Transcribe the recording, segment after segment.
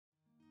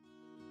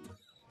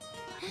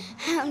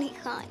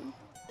Hownicon.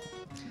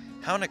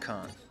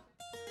 Hownicon.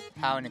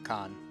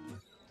 Hownicon.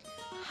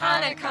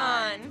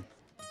 Hownicon.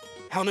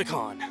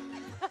 Hownicon.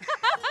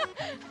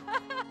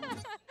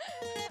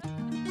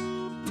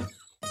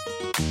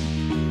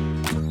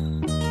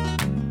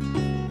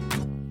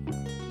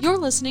 You're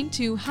listening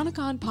to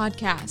Hownicon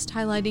Podcast,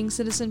 highlighting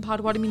Citizen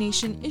Potawatomi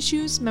Nation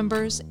issues,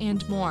 members,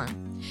 and more.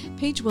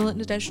 Paige Willett,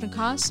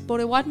 Nadeshnakas,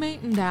 Potawatomi,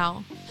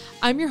 Ndao.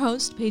 I'm your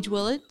host, Paige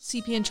Willett,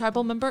 CPN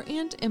tribal member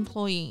and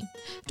employee.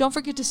 Don't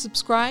forget to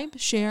subscribe,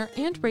 share,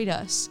 and rate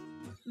us.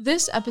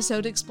 This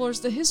episode explores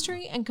the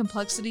history and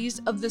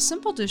complexities of the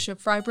simple dish of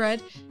fry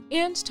bread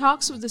and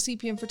talks with the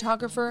CPN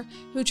photographer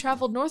who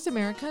traveled North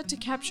America to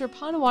capture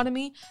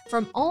Potawatomi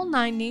from all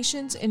 9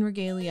 nations in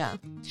regalia.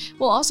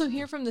 We'll also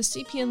hear from the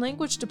CPN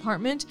Language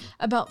Department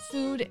about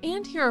food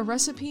and hear a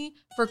recipe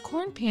for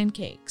corn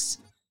pancakes.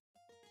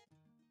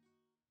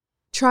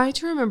 Try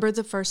to remember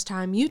the first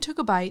time you took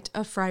a bite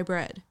of fry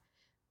bread.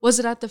 Was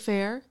it at the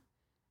fair?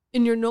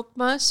 In your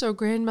nukmas or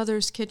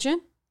grandmother's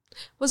kitchen?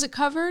 Was it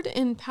covered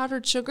in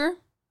powdered sugar?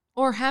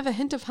 Or have a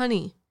hint of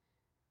honey?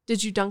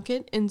 Did you dunk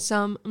it in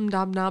some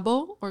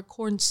mdabnabo or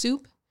corn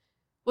soup?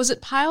 Was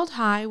it piled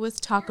high with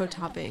taco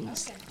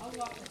toppings?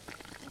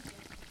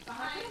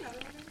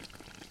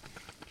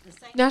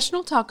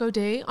 National Taco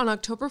Day on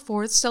October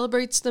 4th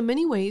celebrates the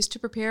many ways to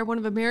prepare one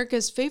of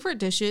America's favorite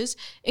dishes,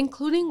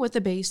 including with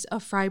a base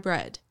of fry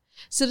bread.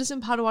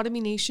 Citizen Potawatomi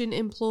Nation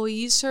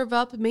employees serve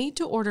up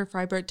made-to-order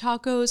fry bread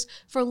tacos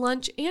for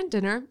lunch and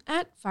dinner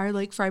at Fire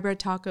Lake Fry Bread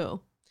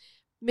Taco.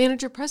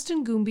 Manager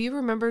Preston Goomby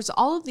remembers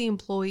all of the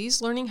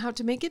employees learning how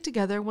to make it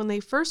together when they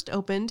first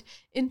opened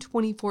in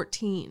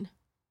 2014.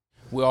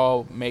 We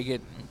all make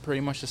it pretty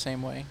much the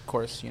same way. Of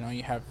course, you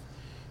have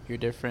your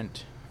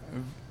different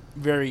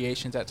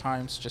variations at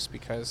times just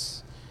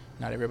because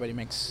not everybody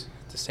makes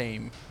the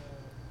same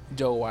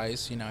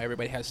dough-wise.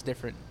 Everybody has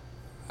different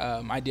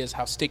ideas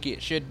how sticky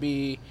it should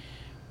be.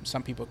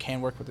 Some people can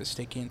work with it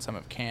sticky and some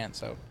can't.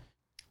 So,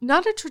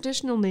 not a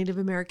traditional Native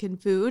American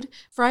food,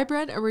 fry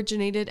bread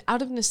originated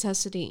out of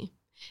necessity.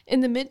 In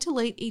the mid to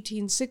late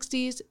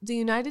 1860s, the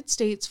United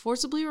States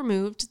forcibly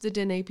removed the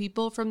Dene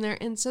people from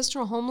their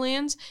ancestral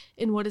homelands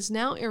in what is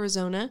now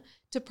Arizona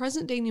to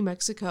present-day New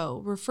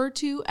Mexico, referred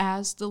to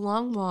as the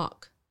Long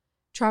Walk.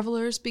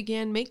 Travelers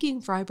began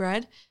making fry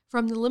bread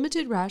from the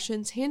limited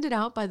rations handed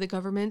out by the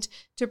government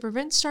to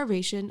prevent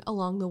starvation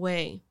along the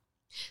way.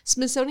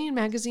 Smithsonian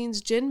Magazine's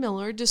Jen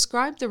Miller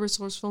described the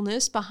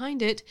resourcefulness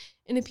behind it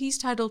in a piece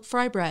titled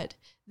Fry Bread.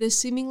 This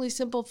seemingly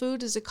simple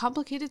food is a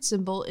complicated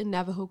symbol in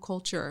Navajo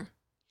culture.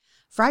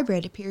 Fry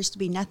bread appears to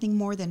be nothing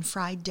more than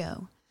fried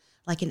dough,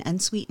 like an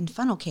unsweetened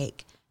funnel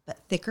cake, but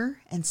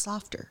thicker and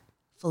softer,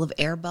 full of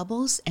air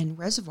bubbles and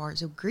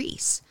reservoirs of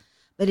grease.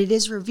 But it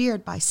is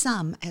revered by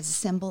some as a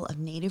symbol of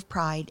Native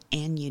pride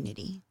and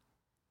unity.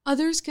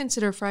 Others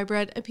consider fry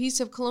bread a piece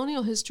of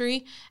colonial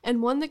history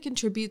and one that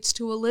contributes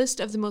to a list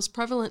of the most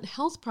prevalent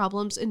health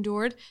problems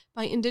endured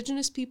by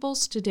Indigenous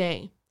peoples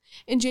today.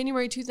 In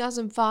January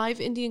 2005,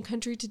 Indian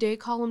Country Today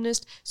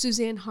columnist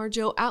Suzanne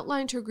Harjo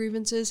outlined her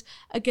grievances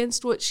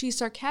against what she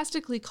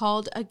sarcastically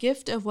called a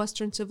gift of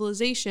Western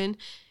civilization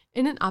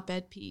in an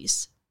op-ed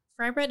piece.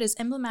 Fry bread is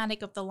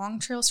emblematic of the long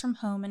trails from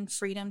home and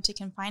freedom to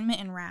confinement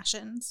and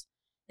rations.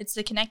 It's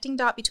the connecting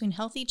dot between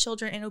healthy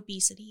children and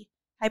obesity,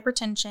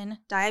 hypertension,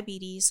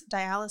 diabetes,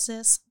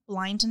 dialysis,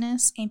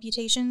 blindness,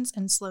 amputations,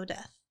 and slow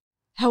death.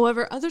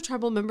 However, other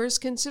tribal members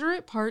consider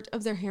it part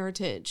of their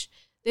heritage.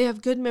 They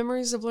have good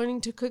memories of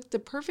learning to cook the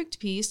perfect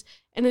piece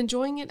and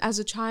enjoying it as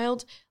a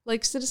child,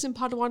 like Citizen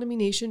Potawatomi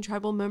Nation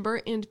tribal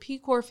member and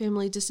Peace Corps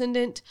family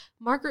descendant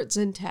Margaret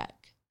Zentek.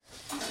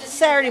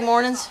 Saturday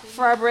mornings,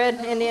 fry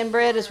bread, Indian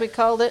bread as we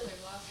called it.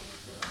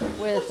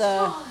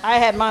 I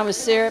had mine with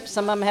syrup,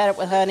 some of them had it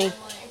with honey.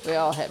 We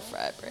all had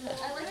fried bread.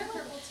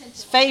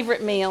 It's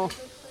favorite meal,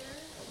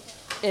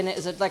 and it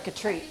was like a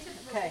treat.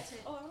 Okay.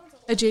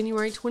 A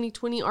January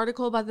 2020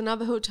 article by the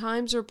Navajo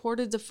Times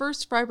reported the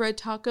first fry bread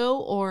taco,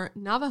 or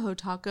Navajo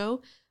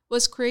taco,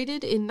 was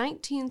created in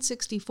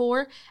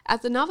 1964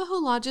 at the Navajo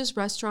Lodge's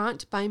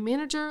restaurant by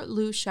manager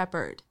Lou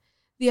Shepard.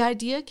 The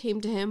idea came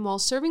to him while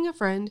serving a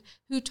friend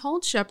who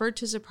told Shepard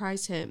to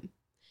surprise him.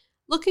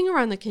 Looking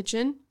around the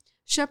kitchen,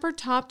 Shepard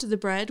topped the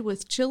bread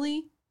with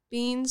chili,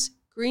 beans,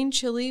 green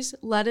chilies,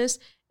 lettuce,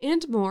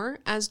 and more,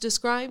 as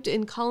described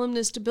in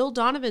columnist Bill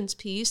Donovan's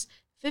piece,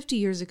 50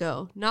 years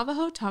ago,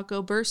 Navajo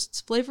Taco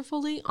bursts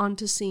flavorfully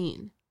onto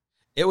scene.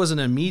 It was an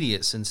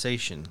immediate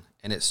sensation,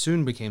 and it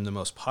soon became the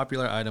most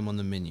popular item on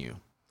the menu.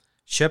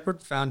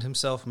 Shepard found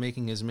himself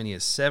making as many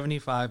as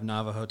 75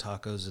 Navajo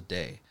tacos a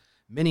day.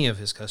 Many of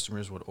his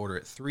customers would order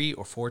it 3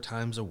 or 4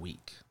 times a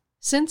week.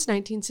 Since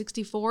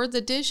 1964,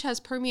 the dish has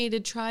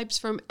permeated tribes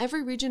from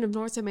every region of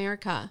North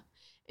America.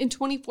 In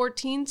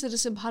 2014,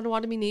 Citizen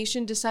Potawatomi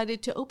Nation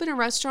decided to open a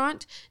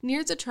restaurant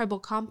near the tribal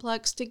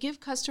complex to give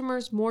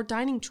customers more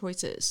dining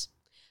choices.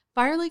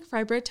 Fire Lake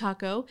Fry Bread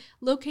Taco,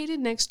 located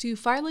next to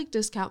Fire Lake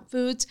Discount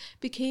Foods,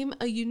 became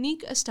a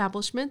unique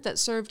establishment that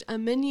served a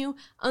menu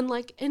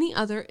unlike any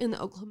other in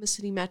the Oklahoma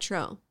City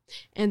metro.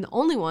 and the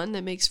only one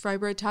that makes fry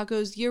bread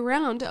tacos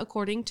year-round,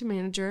 according to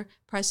manager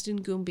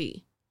Preston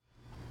Goomby.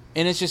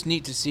 And it's just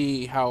neat to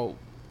see how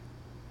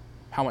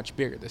much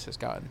bigger this has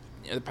gotten.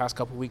 In the past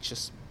couple of weeks,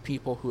 just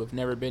people who have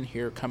never been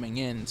here coming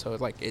in, so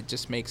it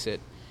just makes it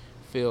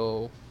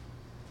feel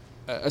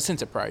a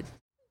sense of pride.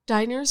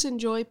 Diners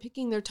enjoy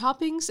picking their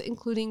toppings,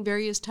 including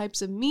various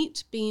types of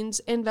meat, beans,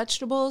 and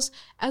vegetables,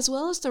 as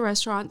well as the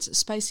restaurant's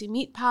spicy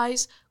meat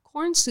pies,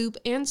 corn soup,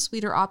 and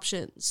sweeter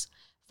options.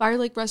 Fire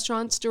Lake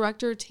Restaurant's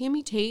director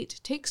Tammy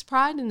Tate takes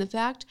pride in the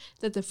fact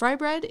that the fry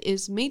bread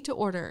is made to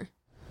order.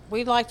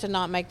 We like to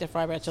not make the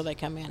fry bread till they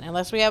come in,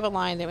 unless we have a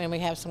line that when we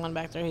have someone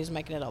back there who's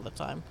making it all the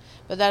time.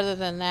 But other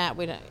than that,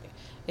 we don't.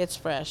 It's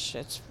fresh.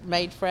 It's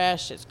made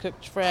fresh. It's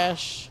cooked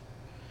fresh.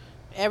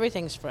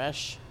 Everything's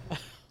fresh.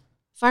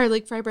 Fire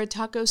Lake Fry Bread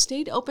Taco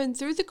stayed open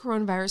through the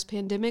coronavirus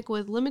pandemic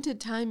with limited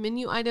time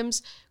menu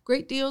items,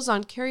 great deals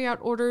on carryout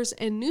orders,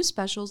 and new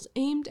specials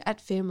aimed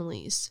at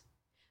families.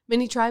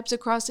 Many tribes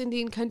across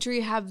Indian country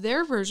have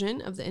their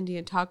version of the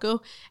Indian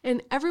taco,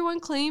 and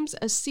everyone claims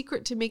a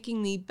secret to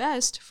making the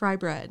best fry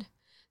bread.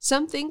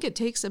 Some think it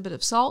takes a bit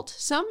of salt,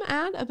 some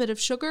add a bit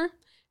of sugar.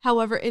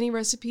 However, any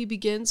recipe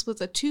begins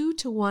with a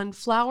 2-to-1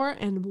 flour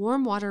and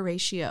warm water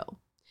ratio.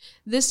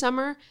 This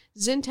summer,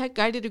 Zintech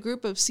guided a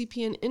group of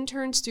CPN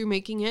interns through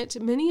making it,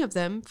 many of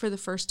them for the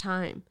first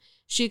time.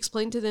 She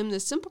explained to them the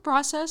simple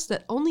process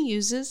that only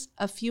uses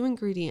a few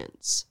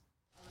ingredients.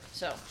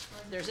 So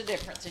there's a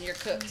difference in your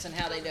cooks and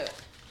how they do it.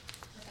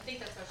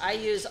 I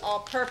use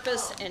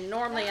all-purpose, and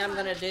normally I'm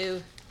going to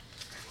do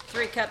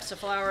 3 cups of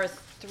flour,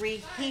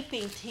 3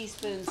 heaping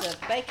teaspoons of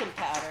baking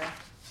powder,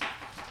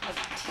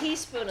 a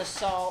teaspoon of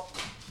salt,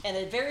 and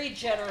a very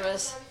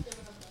generous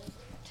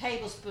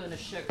tablespoon of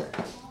sugar.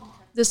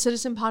 The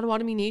Citizen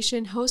Potawatomi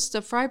Nation hosts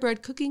a fry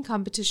bread cooking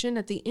competition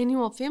at the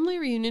annual Family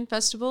Reunion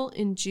Festival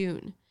in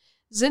June.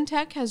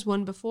 Zintech has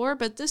won before,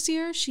 but this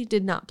year she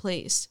did not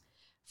place.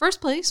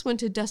 First place went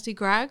to Dusty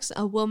Graggs,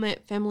 a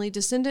Wilmette family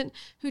descendant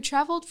who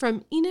traveled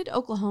from Enid,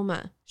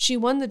 Oklahoma. She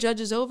won the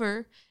judges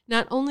over,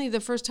 not only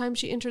the first time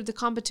she entered the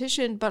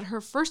competition, but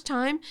her first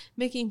time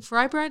making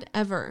fry bread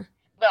ever.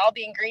 But all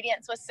the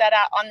ingredients was set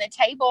out on the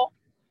table.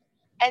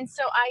 And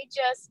so I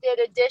just did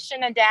a dish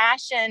and a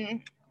dash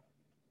and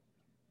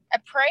a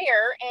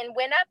prayer and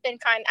went up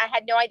and I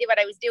had no idea what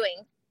I was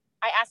doing.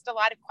 I asked a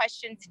lot of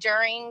questions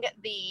during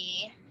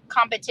the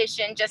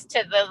competition just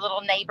to the little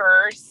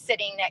neighbors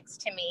sitting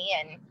next to me,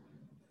 and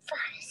for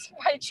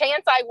what a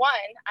chance I won.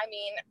 I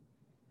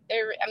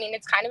mean,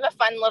 it's kind of a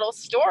fun little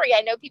story.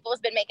 I know people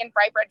have been making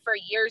fry bread for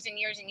years and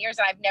years and years,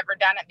 and I've never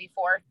done it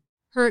before.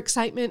 Her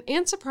excitement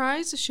and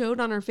surprise showed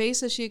on her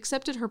face as she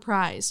accepted her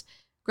prize.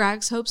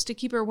 Graggs hopes to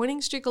keep her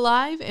winning streak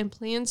alive and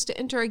plans to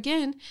enter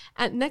again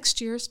at next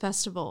year's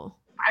festival.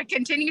 I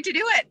continue to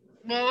do it.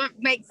 We'll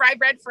make fry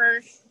bread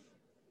from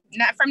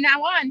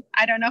now on.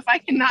 I don't know if I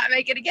can not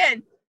make it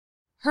again.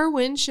 Her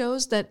win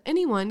shows that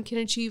anyone can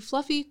achieve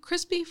fluffy,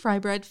 crispy fry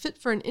bread fit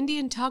for an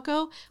Indian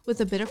taco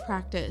with a bit of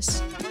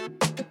practice.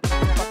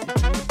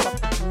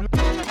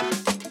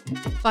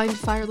 Find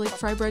Fire Lake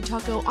Fry Bread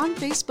Taco on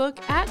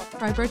Facebook at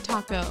Fry Bread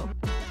Taco.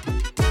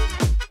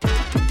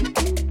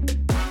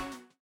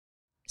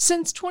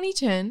 Since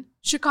 2010,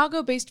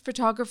 Chicago-based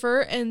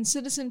photographer and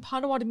Citizen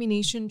Potawatomi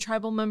Nation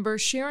tribal member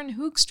Sharon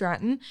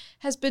Hoogstraten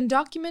has been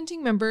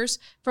documenting members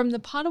from the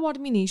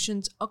Potawatomi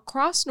Nations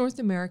across North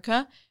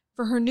America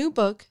for her new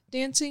book,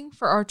 Dancing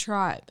for Our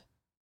Tribe.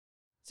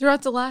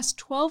 Throughout the last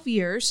 12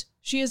 years,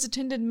 she has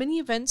attended many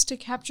events to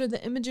capture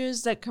the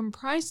images that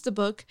comprise the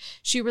book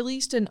she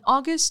released in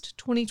August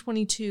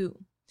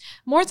 2022.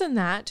 More than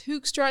that,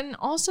 Hoogstraten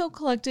also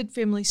collected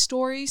family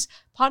stories,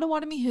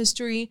 Potawatomi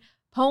history,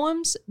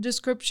 poems,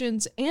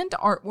 descriptions, and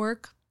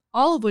artwork,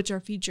 all of which are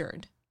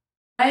featured.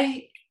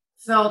 I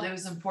felt it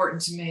was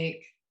important to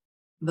make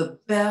the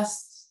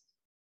best,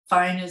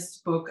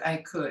 finest book I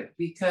could,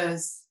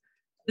 because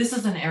this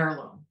is an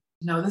heirloom.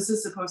 This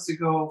is supposed to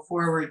go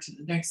forward to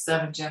the next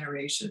 7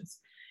 generations.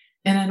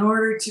 And in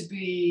order to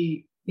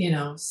be,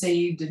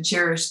 saved and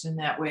cherished in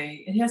that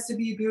way, it has to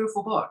be a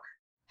beautiful book.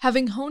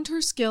 Having honed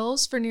her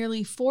skills for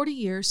nearly 40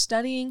 years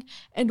studying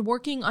and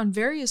working on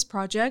various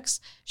projects,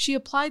 she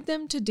applied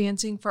them to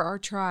Dancing for Our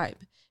Tribe.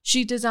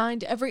 She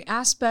designed every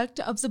aspect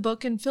of the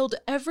book and filled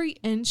every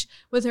inch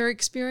with her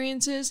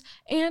experiences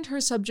and her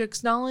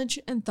subject's knowledge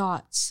and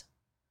thoughts.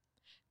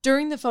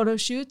 During the photo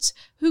shoots,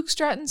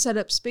 Hoogstraten set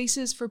up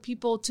spaces for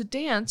people to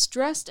dance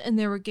dressed in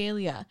their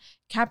regalia,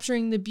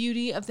 capturing the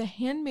beauty of the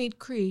handmade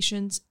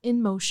creations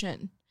in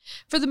motion.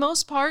 For the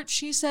most part,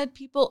 she said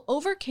people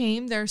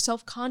overcame their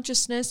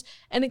self-consciousness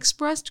and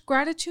expressed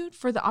gratitude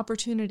for the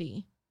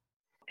opportunity.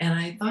 And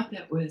I thought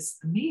that was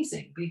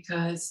amazing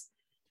because,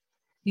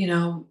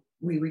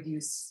 we would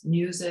use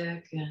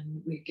music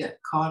and we'd get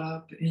caught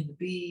up in the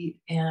beat,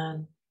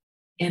 and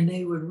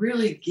they would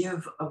really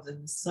give of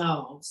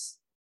themselves.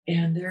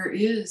 And there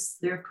is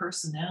their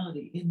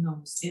personality in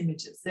those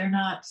images. They're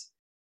not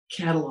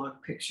catalog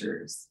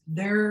pictures.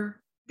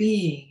 Their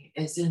being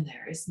is in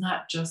there. It's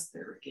not just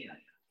their regalia.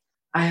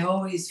 I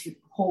always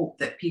hope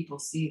that people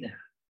see that.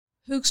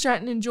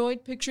 Hoogstraten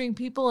enjoyed picturing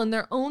people in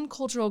their own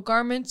cultural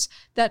garments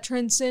that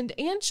transcend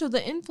and show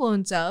the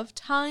influence of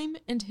time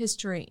and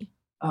history.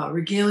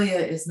 Regalia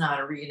is not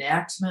a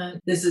reenactment.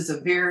 This is a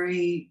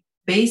very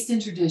based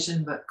in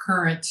tradition but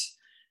current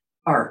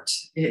art.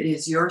 It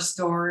is your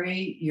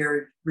story.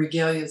 Your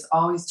regalia is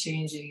always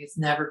changing. It's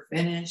never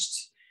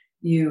finished.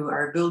 You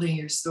are building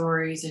your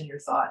stories and your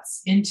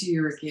thoughts into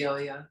your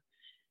regalia.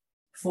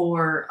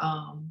 For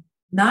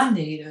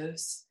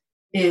non-natives,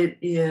 it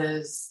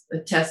is a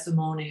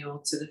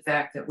testimonial to the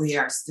fact that we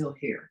are still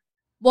here.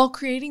 While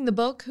creating the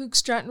book,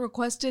 Hoogstraten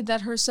requested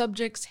that her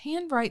subjects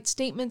handwrite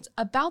statements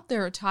about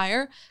their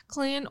attire,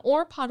 clan,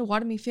 or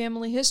Potawatomi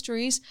family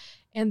histories,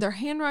 and their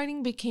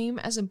handwriting became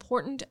as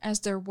important as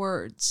their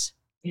words.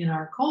 In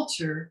our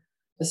culture,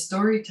 a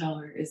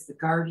storyteller is the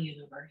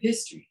guardian of our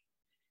history.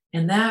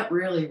 And that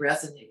really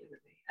resonated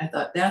with me. I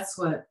thought that's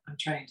what I'm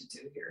trying to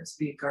do here, is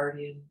be a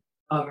guardian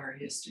of our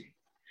history.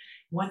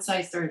 Once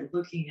I started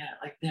looking at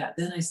it like that,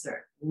 then I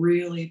started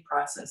really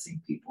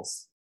processing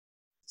people's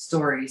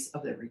stories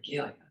of their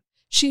regalia.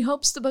 She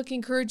hopes the book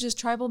encourages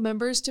tribal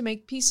members to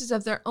make pieces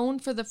of their own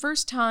for the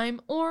first time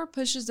or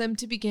pushes them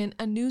to begin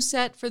a new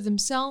set for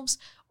themselves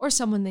or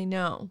someone they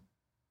know.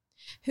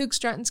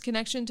 Hoogstraten's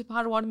connection to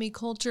Potawatomi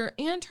culture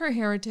and her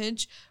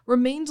heritage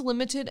remained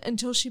limited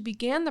until she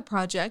began the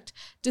project,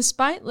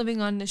 despite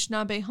living on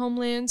Anishinaabe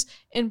homelands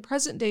in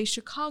present-day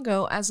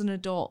Chicago as an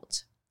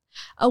adult.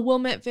 A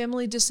Wilmette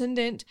family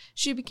descendant,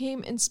 she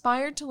became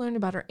inspired to learn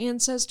about her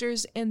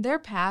ancestors and their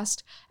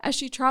past as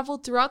she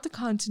traveled throughout the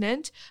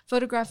continent,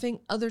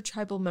 photographing other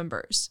tribal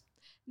members.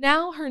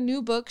 Now her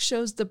new book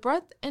shows the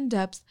breadth and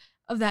depth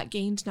of that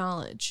gained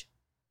knowledge.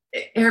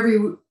 Every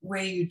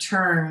way you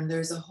turn,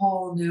 there's a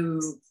whole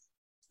new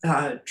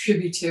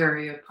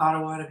tributary of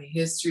Potawatomi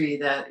history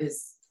that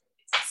is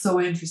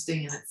so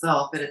interesting in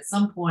itself. And at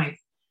some point,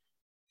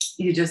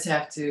 you just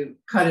have to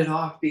cut it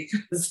off,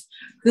 because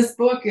this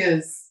book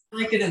is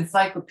like an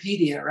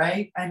encyclopedia,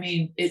 right? I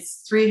mean,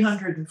 it's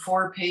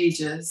 304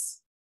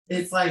 pages.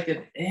 It's like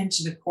 1.25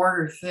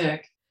 inches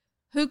thick.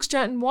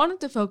 Hoogstraten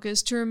wanted the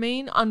focus to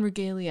remain on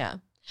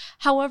regalia.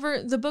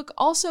 However, the book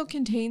also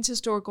contains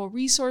historical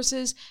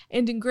resources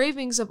and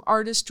engravings of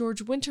artist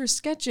George Winter's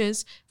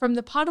sketches from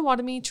the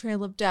Potawatomi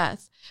Trail of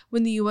Death,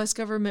 when the U.S.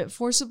 government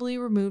forcibly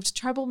removed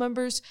tribal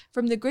members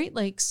from the Great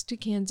Lakes to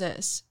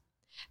Kansas.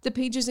 The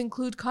pages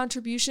include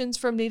contributions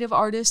from Native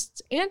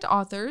artists and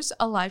authors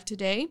alive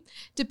today,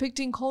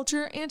 depicting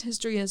culture and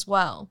history as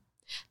well.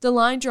 The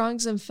line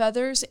drawings of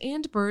feathers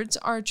and birds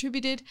are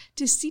attributed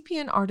to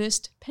CPN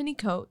artist Penny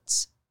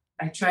Coates.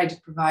 I tried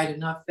to provide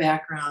enough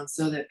background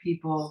so that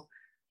people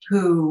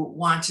who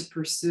want to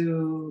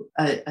pursue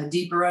a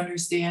deeper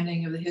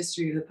understanding of the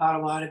history of the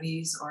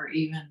Potawatomis, or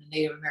even the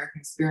Native American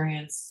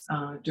experience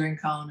during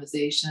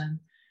colonization,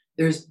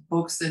 there's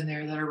books in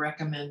there that are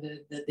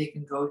recommended that they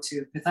can go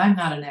to, because I'm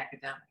not an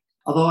academic,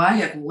 although I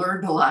have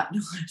learned a lot in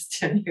the last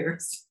 10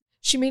 years.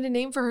 She made a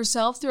name for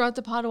herself throughout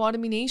the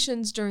Potawatomi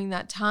nations during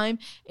that time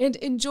and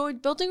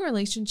enjoyed building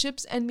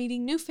relationships and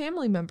meeting new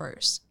family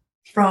members.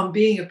 From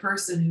being a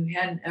person who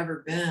hadn't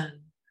ever been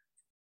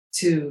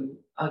to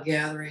a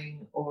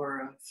gathering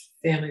or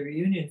a family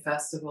reunion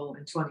festival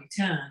in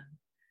 2010,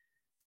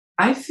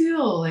 I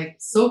feel like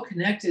so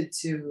connected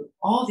to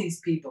all these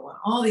people and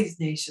all these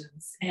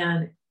nations,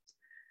 and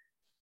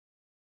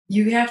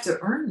you have to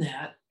earn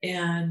that,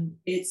 and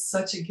it's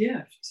such a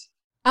gift.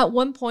 At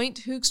one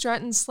point,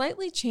 Hoogstraten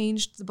slightly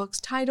changed the book's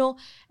title,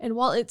 and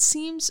while it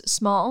seems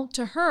small,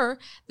 to her,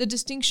 the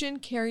distinction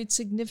carried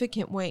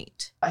significant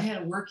weight. I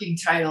had a working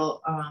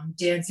title,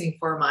 Dancing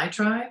for My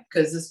Tribe,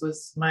 because this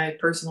was my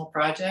personal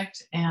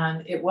project,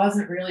 and it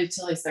wasn't really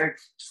till I started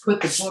to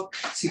put the book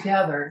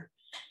together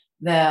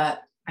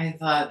that I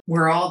thought,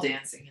 we're all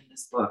dancing in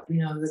this book. You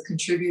know, the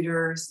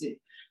contributors, the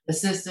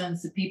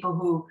assistants, the people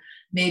who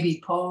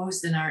maybe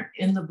posed and aren't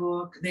in the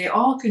book, they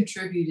all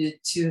contributed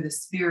to the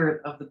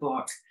spirit of the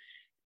book.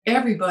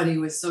 Everybody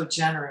was so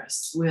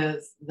generous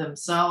with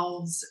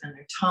themselves and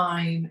their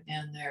time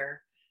and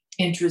their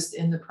interest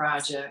in the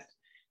project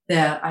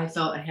that I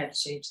felt I had to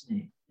change the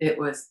name. It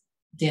was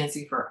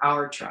Dancing for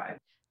Our Tribe.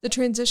 The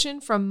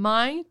transition from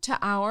my to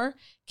our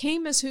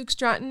came as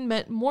Hoogstraten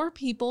met more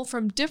people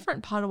from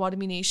different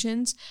Potawatomi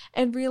nations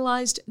and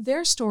realized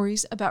their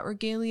stories about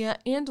regalia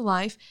and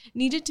life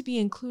needed to be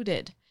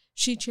included.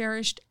 She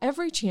cherished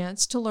every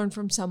chance to learn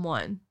from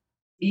someone.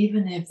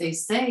 Even if they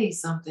say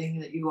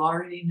something that you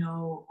already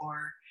know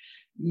or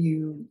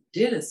you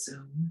did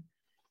assume,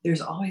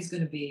 there's always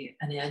going to be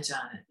an edge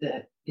on it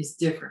that is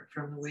different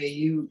from the way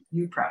you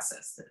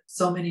processed it.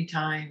 So many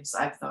times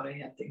I've thought I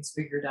had things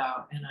figured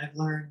out, and I've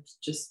learned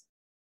just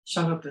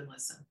shut up and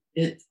listen.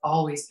 It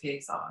always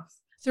pays off.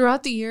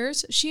 Throughout the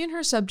years, she and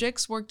her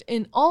subjects worked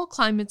in all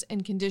climates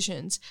and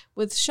conditions,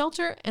 with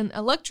shelter and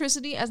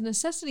electricity as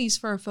necessities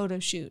for a photo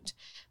shoot.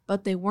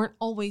 But they weren't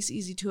always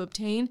easy to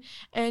obtain,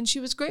 and she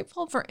was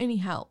grateful for any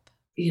help.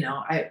 You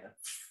know, I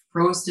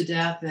froze to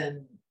death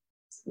in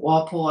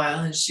Walpole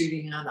Island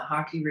shooting on the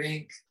hockey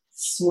rink,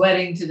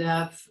 sweating to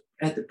death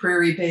at the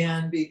Prairie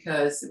Band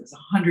because it was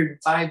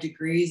 105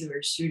 degrees and we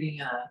were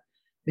shooting a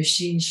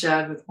machine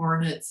shed with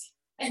hornets.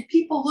 And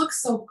people look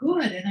so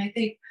good. And I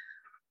think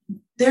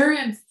they're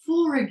in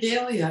full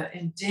regalia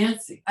and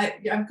dancing.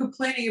 I'm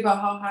complaining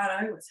about how hot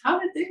I was. How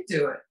did they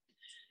do it?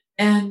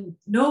 And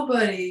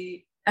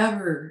nobody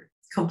ever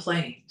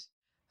complained.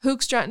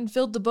 Hoog Stratton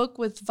filled the book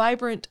with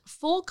vibrant,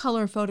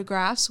 full-color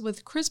photographs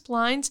with crisp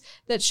lines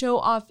that show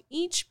off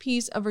each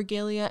piece of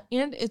regalia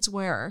and its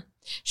wearer.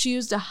 She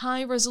used a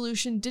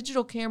high-resolution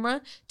digital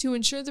camera to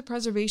ensure the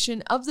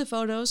preservation of the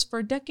photos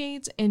for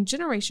decades and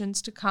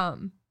generations to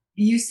come.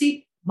 You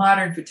see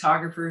modern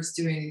photographers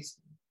doing these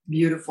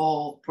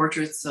beautiful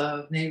portraits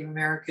of Native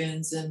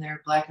Americans, and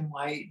they're black and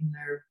white, and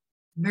they're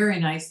very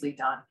nicely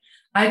done.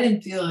 I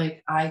didn't feel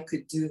like I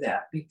could do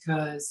that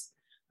because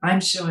I'm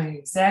showing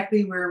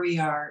exactly where we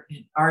are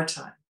in our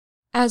time.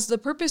 As the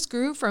purpose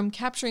grew from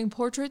capturing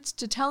portraits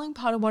to telling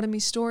Potawatomi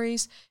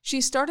stories, she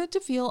started to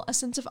feel a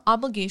sense of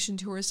obligation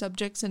to her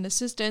subjects and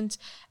assistants,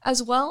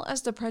 as well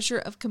as the pressure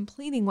of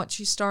completing what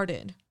she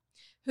started.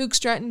 Hoog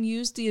Stratton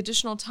used the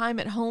additional time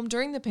at home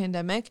during the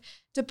pandemic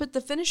to put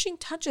the finishing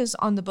touches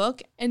on the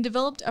book and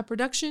developed a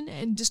production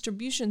and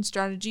distribution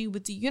strategy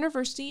with the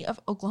University of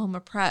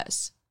Oklahoma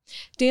Press.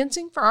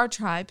 Dancing for Our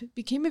Tribe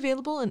became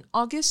available in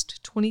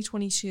August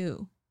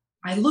 2022.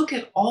 I look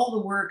at all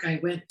the work I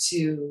went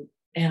to,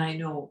 and I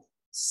know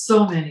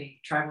so many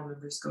tribal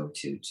members go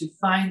to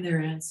find their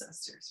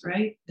ancestors,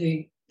 right?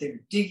 They're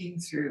digging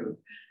through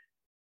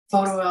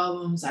photo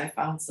albums. I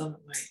found some at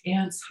my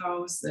aunt's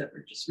house that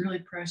were just really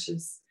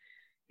precious.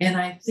 And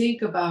I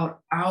think about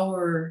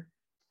our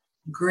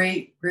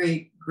great,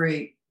 great,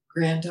 great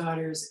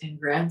granddaughters and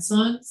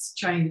grandsons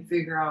trying to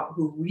figure out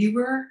who we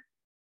were.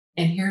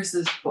 And here's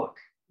this book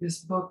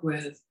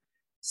with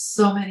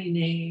so many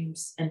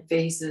names and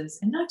faces,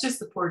 and not just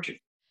the portrait.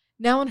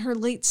 Now in her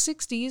late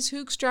 60s,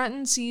 Hoog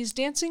Stratton sees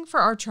Dancing for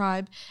Our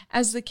Tribe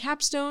as the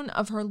capstone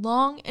of her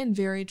long and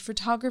varied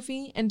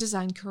photography and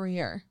design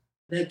career.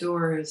 That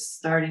door is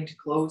starting to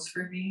close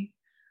for me,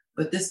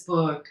 but this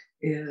book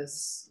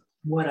is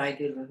what I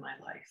did with my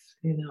life.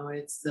 You know,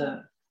 it's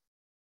the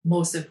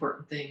most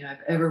important thing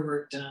I've ever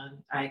worked on.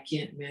 I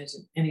can't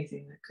imagine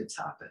anything that could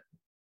top it.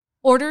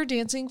 Order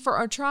Dancing for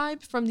Our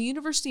Tribe from the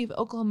University of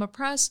Oklahoma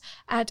Press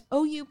at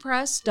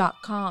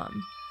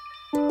oupress.com.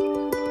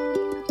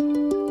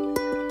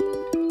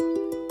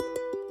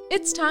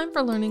 It's time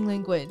for Learning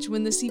Language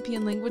when the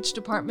CPN Language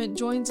Department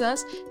joins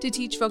us to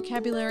teach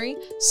vocabulary,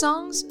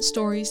 songs,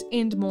 stories,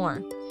 and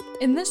more.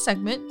 In this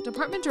segment,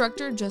 Department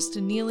Director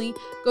Justin Neely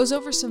goes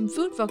over some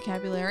food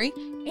vocabulary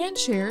and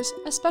shares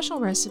a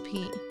special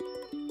recipe.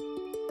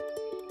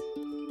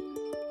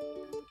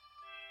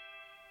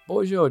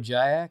 Bonjour,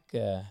 Jack.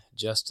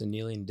 Justin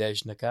Neely and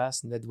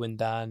Dejnakas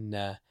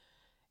Nedwindan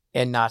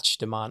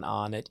Enachdaman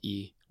on it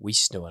I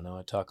Wisnuan. I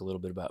want to talk a little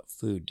bit about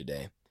food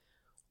today.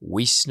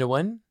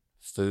 Wisnuan,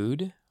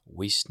 food.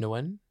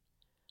 Wisnuan.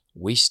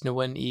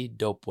 Wisnuan I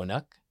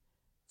Dopwanak.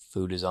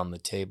 Food is on the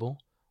table.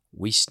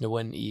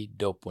 Wisnuan I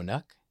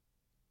Dopwanak.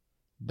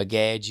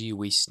 Bagaji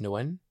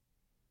Wisnuan.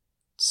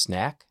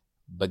 Snack.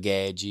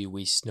 Bagaji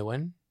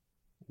Wisnuan.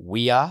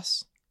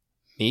 Wias.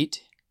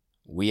 Meat.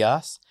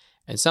 Wias.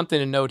 And something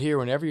to note here,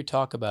 whenever you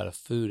talk about a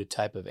food, a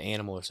type of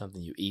animal or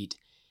something you eat,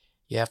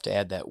 you have to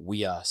add that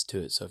wias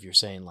to it. So if you're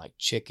saying like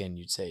chicken,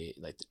 you'd say,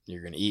 like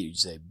you're going to eat, you'd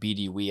say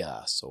bidi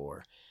wias.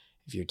 Or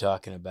if you're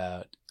talking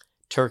about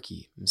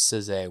turkey,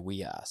 msize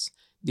wias.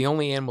 The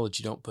only animal that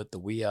you don't put the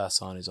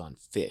wias on is on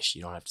fish.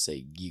 You don't have to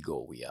say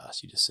gigo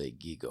wias. You just say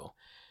gigo.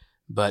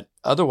 But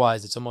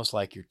otherwise, it's almost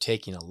like you're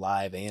taking a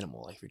live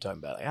animal. Like if you're talking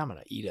about, like, I'm going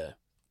to eat a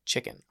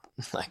chicken,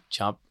 like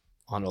chomp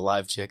on a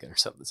live chicken or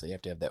something. So you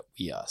have to have that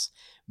wias,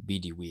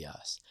 bidi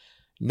wias.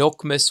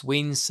 Nokmes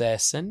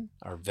winsessen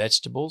are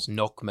vegetables.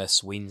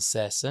 Nokmes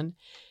winsessen.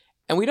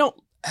 And we don't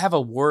have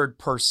a word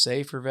per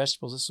se for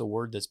vegetables. This is a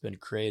word that's been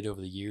created over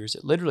the years.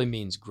 It literally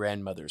means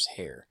grandmother's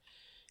hair.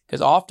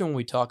 Because often when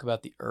we talk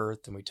about the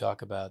earth and we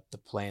talk about the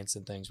plants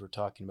and things, we're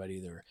talking about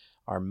either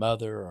our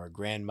mother or our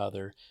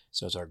grandmother.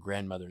 So it's our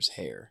grandmother's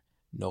hair.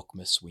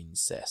 Nokmes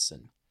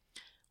winsessen.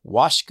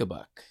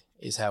 Washkabuk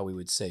is how we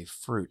would say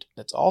fruit.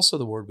 That's also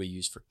the word we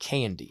use for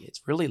candy.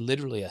 It's really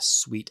literally a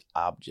sweet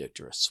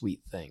object or a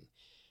sweet thing,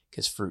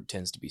 because fruit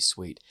tends to be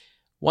sweet.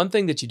 One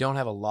thing that you don't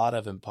have a lot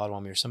of in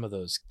Potawatomi are some of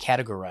those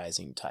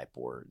categorizing type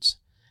words.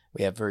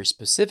 We have very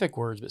specific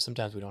words, but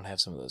sometimes we don't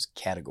have some of those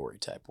category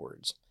type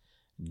words.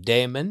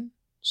 Daemon,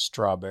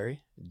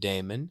 strawberry,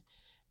 daemon.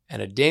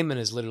 And a daemon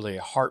is literally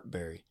a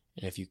heartberry.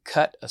 And if you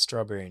cut a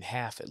strawberry in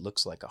half, it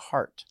looks like a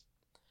heart.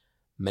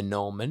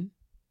 Menomen,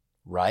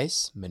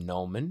 rice,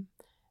 menomen.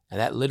 And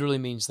that literally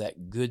means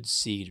that good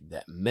seed,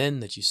 that men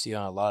that you see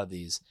on a lot of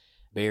these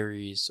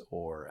berries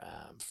or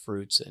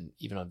fruits and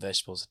even on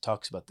vegetables. It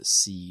talks about the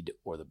seed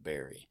or the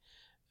berry.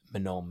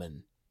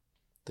 Menomen,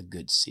 the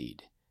good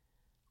seed.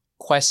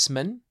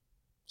 Quesman,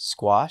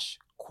 squash,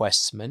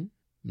 quesman.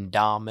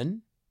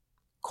 Mdamen,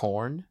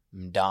 corn,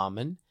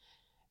 mdamen.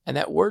 And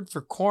that word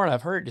for corn,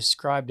 I've heard it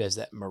described as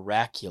that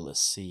miraculous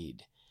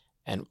seed.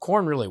 And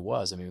corn really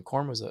was. I mean,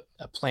 corn was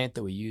a plant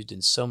that we used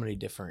in so many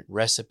different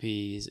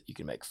recipes. You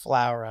can make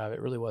flour out of it.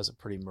 It really was a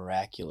pretty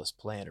miraculous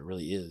plant. It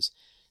really is.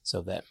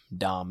 So that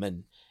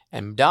mdamen.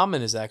 And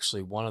mdamen is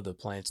actually one of the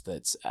plants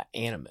that's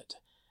animate.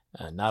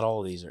 Not all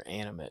of these are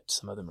animate.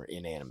 Some of them are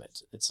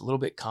inanimate. It's a little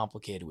bit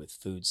complicated with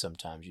food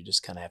sometimes. You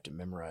just kind of have to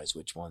memorize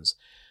which ones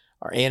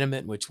are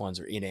animate and which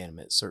ones are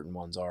inanimate. Certain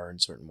ones are and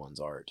certain ones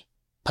aren't.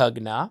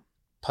 Pugna.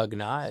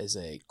 Pugna is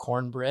a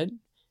cornbread.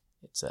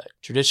 It's a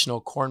traditional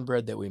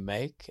cornbread that we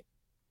make.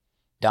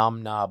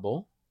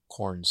 Damnable,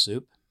 corn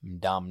soup.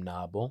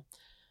 Damnable.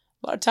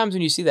 A lot of times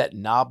when you see that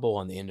nabo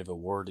on the end of a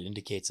word, it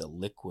indicates a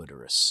liquid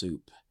or a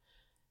soup.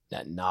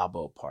 That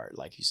nabo part,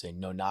 like you say,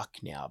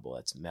 nonaknyabo,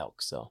 that's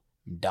milk. So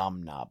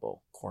damnabo,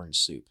 corn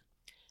soup.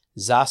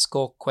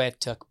 Zasko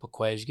kwetuk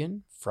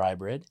pekwezgen, fry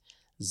bread.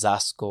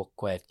 Zasko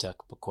kwetuk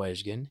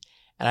pekwezgen.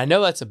 And I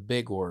know that's a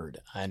big word.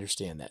 I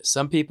understand that.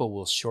 Some people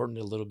will shorten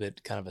it a little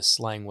bit, kind of a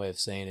slang way of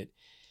saying it.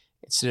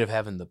 Instead of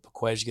having the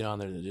pekwezgen on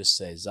there, they'll just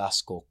say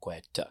zasko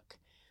kwetuk,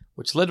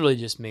 which literally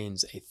just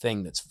means a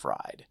thing that's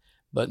fried.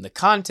 But in the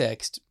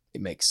context,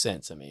 it makes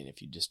sense. I mean, if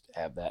you just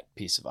have that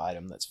piece of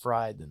item that's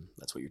fried, then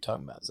that's what you're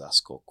talking about,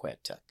 zasko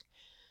kwetuk.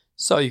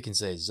 So you can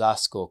say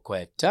zasko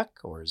kwetuk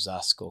or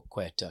zasko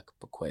kwetuk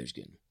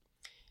pekwezgen.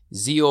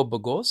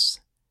 Ziobagos.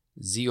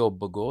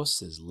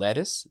 Ziobagos is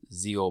lettuce.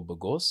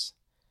 Ziobagos.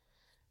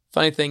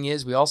 Funny thing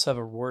is, we also have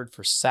a word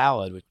for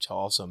salad, which I'll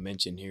also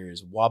mention here,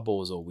 is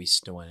wabozo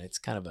wisnoen. It's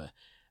kind of a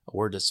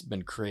word that's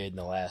been created in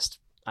the last,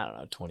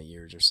 20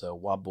 years or so.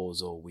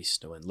 Wabozo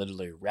wisnoen,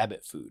 literally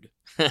rabbit food.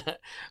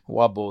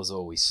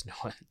 Wabozo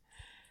wisnoen.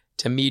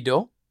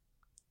 Tomato,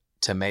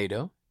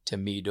 tomato,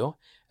 tomato.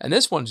 And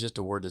this one's just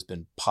a word that's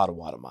been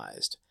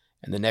Potawatomised.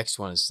 And the next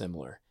one is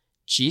similar.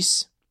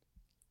 Cheese,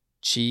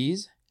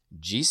 cheese,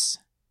 geese.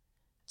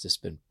 It's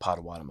just been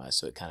Potawatomised,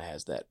 so it kind of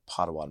has that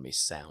Potawatomi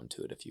sound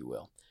to it, if you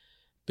will.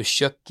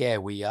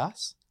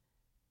 Bishukkewias,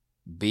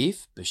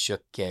 beef,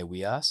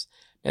 bishukkewias.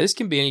 Now, this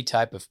can be any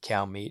type of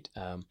cow meat.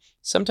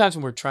 Sometimes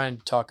when we're trying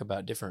to talk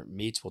about different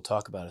meats, we'll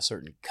talk about a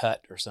certain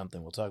cut or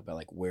something. We'll talk about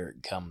like where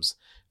it comes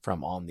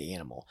from on the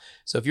animal.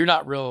 So if you're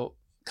not real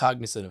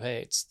cognizant of,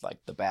 hey, it's like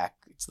the back,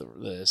 it's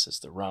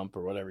the rump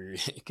or whatever,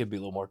 it could be a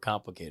little more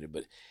complicated.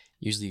 But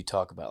usually you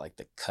talk about like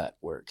the cut,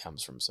 where it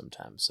comes from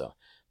sometimes. So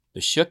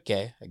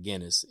Beshukke,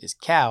 again, is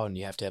cow, and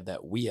you have to have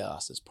that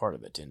wias as part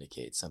of it to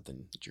indicate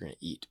something that you're going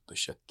to eat.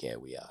 Beshukke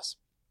wias.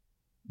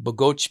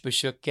 Bagoch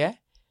beshukke.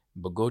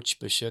 Bagoch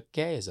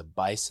beshukke is a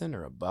bison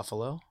or a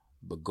buffalo.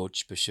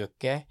 Bagoch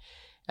beshukke.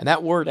 And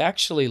that word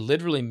actually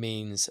literally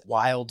means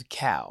wild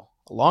cow.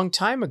 A long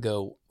time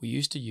ago, we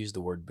used to use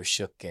the word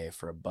beshukke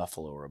for a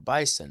buffalo or a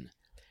bison.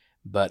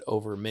 But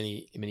over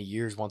many, many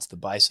years, once the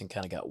bison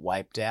kind of got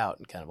wiped out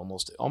and kind of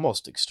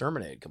almost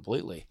exterminated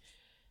completely,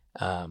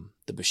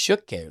 the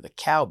beshukke, or the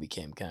cow,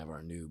 became kind of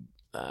our new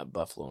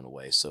buffalo in a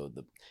way. So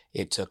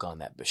it took on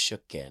that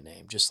beshukke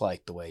name, just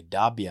like the way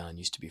Dabian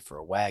used to be for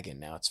a wagon.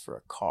 Now it's for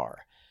a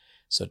car.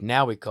 So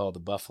now we call the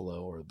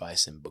buffalo or the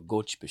bison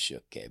bagoch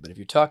beshukke. But if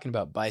you're talking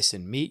about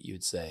bison meat,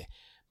 you'd say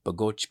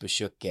bagoch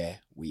beshukke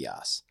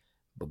wias.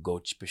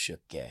 Bagoch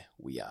beshukke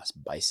wias.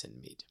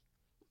 Bison meat.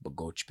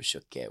 Bagoch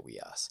beshukke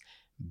wias.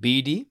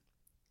 Bidi,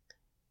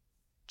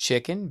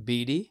 chicken,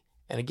 bidi.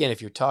 And again,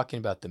 if you're talking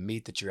about the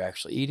meat that you're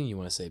actually eating, you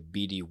want to say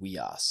bidi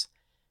wias.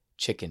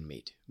 Chicken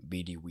meat,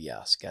 bidi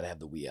wias. Got to have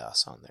the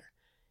wias on there.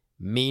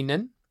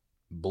 Meenen,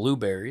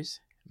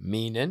 blueberries.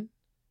 Meenen.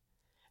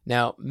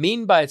 Now,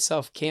 mean by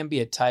itself can be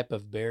a type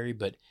of berry,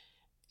 but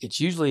it's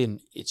usually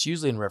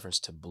in reference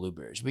to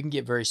blueberries. We can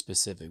get very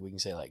specific. We can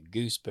say like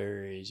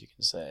gooseberries. You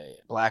can say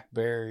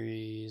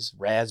blackberries,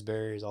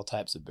 raspberries, all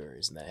types of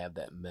berries, and they have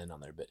that men on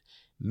there. But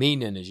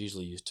meenen is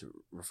usually used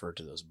to refer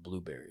to those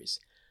blueberries.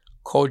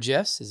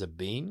 Kojes is a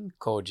bean.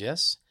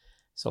 Kojes,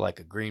 so like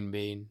a green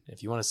bean.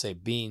 If you want to say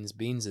beans,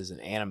 beans is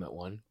an animate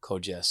one.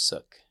 Kojes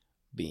suk,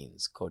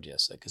 beans. Kojes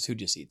suk, because who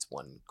just eats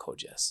one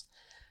kojes?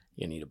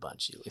 You need a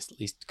bunch, at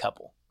least a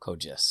couple.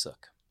 Kojes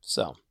suk.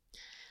 So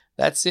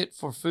that's it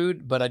for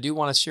food, but I do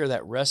want to share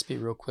that recipe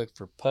real quick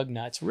for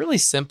pugna. It's really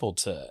simple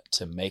to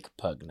make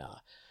pugna.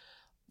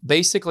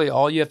 Basically,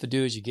 all you have to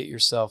do is you get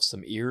yourself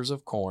some ears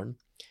of corn,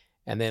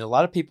 and then a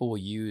lot of people will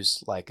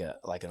use like an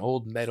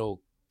old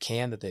metal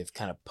can that they've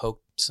kind of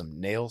poked some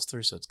nails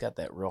through, so it's got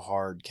that real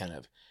hard kind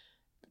of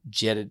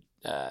jetted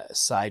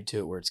side to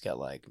it where it's got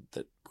like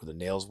where the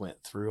nails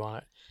went through on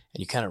it,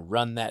 and you kind of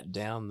run that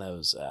down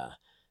those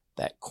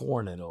that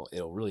corn, and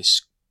it'll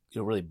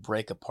really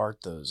break apart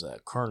those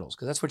kernels,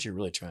 because that's what you're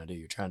really trying to do.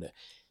 You're trying to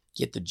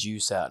get the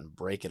juice out and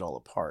break it all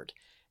apart,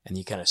 and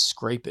you kind of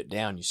scrape it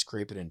down. You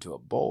scrape it into a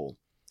bowl,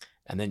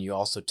 and then you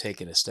also take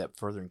it a step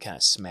further and kind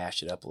of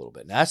smash it up a little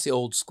bit. Now, that's the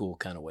old school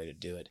kind of way to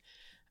do it.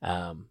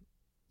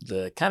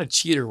 The kind of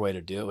cheater way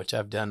to do it, which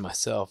I've done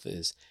myself,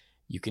 is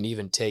you can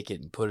even take it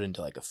and put it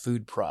into like a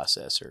food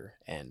processor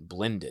and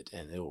blend it,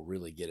 and it'll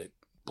really get it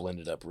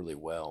blended up really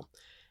well.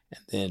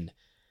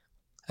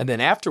 And then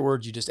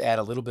afterwards, you just add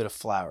a little bit of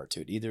flour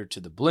to it, either to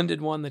the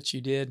blended one that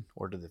you did,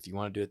 or if you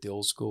want to do it the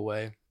old school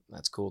way,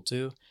 that's cool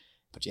too.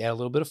 But you add a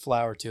little bit of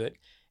flour to it,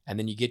 And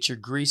then you get your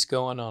grease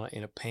going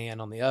in a pan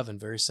on the oven,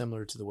 very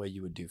similar to the way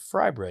you would do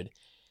fry bread.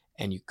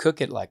 And you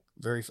cook it like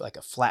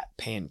a flat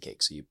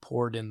pancake. So you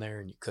pour it in there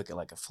and you cook it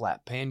like a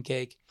flat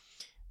pancake.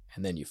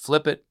 And then you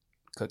flip it,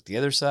 cook the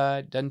other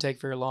side. Doesn't take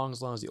very long as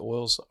the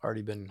oil's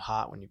already been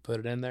hot when you put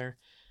it in there.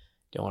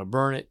 Don't want to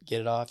burn it,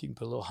 get it off. You can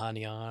put a little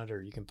honey on it,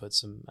 or you can put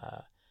some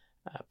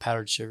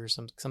powdered sugar,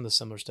 some of the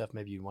similar stuff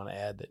maybe you want to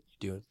add that you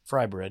do in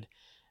fry bread.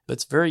 But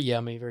it's very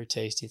yummy, very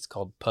tasty. It's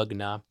called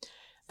pugna.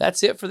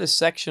 That's it for this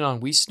section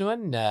on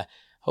Wisnuan.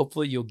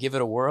 Hopefully you'll give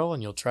it a whirl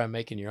and you'll try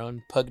making your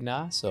own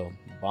pugna. So,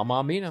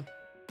 Bama Mina.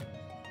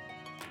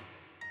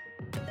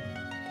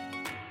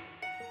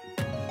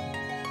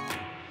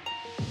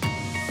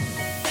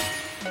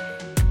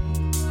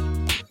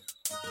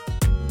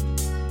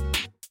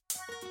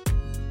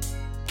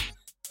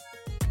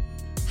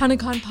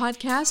 Hanukkah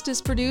Podcast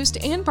is produced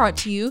and brought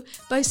to you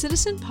by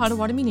Citizen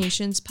Potawatomi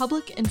Nation's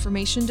Public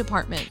Information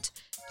Department.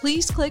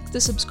 Please click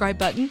the subscribe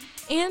button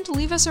and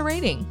leave us a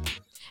rating.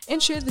 And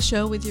share the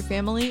show with your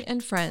family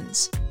and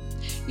friends.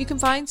 You can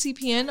find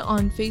CPN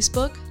on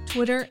Facebook,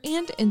 Twitter,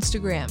 and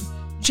Instagram.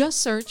 Just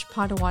search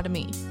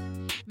Potawatomi.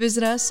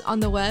 Visit us on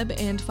the web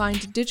and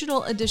find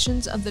digital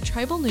editions of the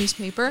tribal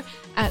newspaper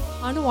at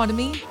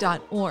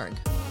potawatomi.org.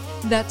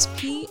 That's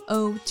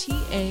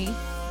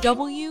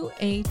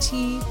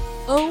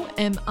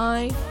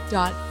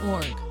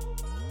POTAWATOMI.org.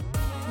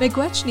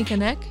 Megwech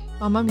Nikanek,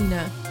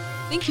 Mamamina.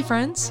 Thank you,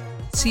 friends.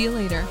 See you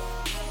later.